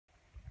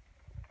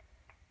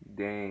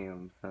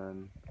Damn,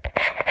 son.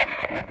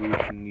 These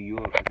dudes from New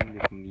York, I think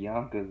they're from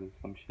Yonkers or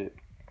some shit.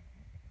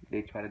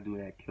 They try to do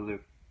that killer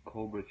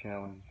Cobra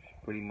challenge.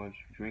 Pretty much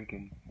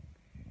drinking.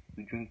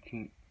 We drink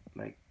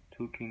like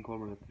 2 King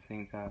Cobras at the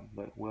same time,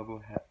 but whoever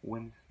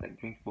wins, like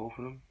drinks both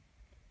of them,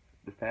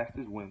 the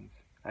fastest wins.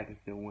 I guess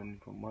they're winning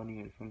for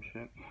money or some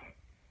shit.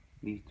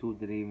 These two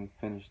didn't even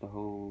finish the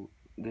whole.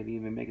 They didn't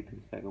even make it to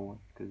the second one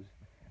because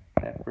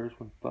that first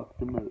one fucked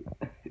them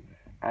up.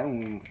 I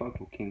don't even fuck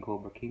with King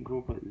Cobra. King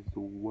Cobra is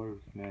the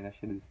worst, man. That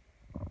shit is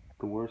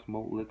the worst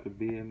malt liquor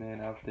beer, man,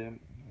 out there.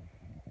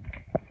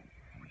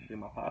 Shit,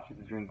 my pops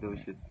used to drink those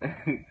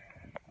shits.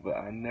 But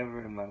I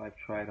never in my life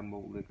tried a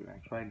malt liquor.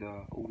 I tried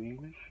the Old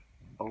English,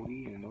 OD,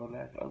 and all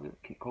that other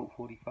Coke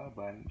 45,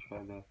 but I didn't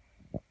try the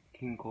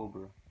King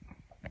Cobra.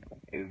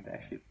 If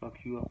that shit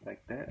fucks you up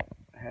like that,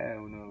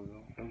 hell no.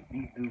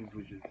 These dudes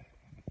were just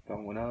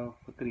going off.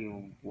 I couldn't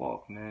even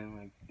walk,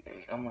 man.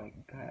 Like, I'm like,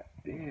 god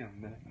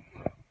damn, man.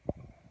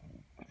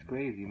 It's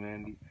crazy,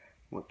 man.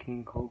 What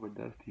King Cobra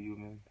does to you,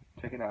 man.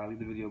 Check it out. I'll leave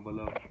the video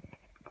below.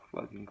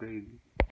 Fucking crazy.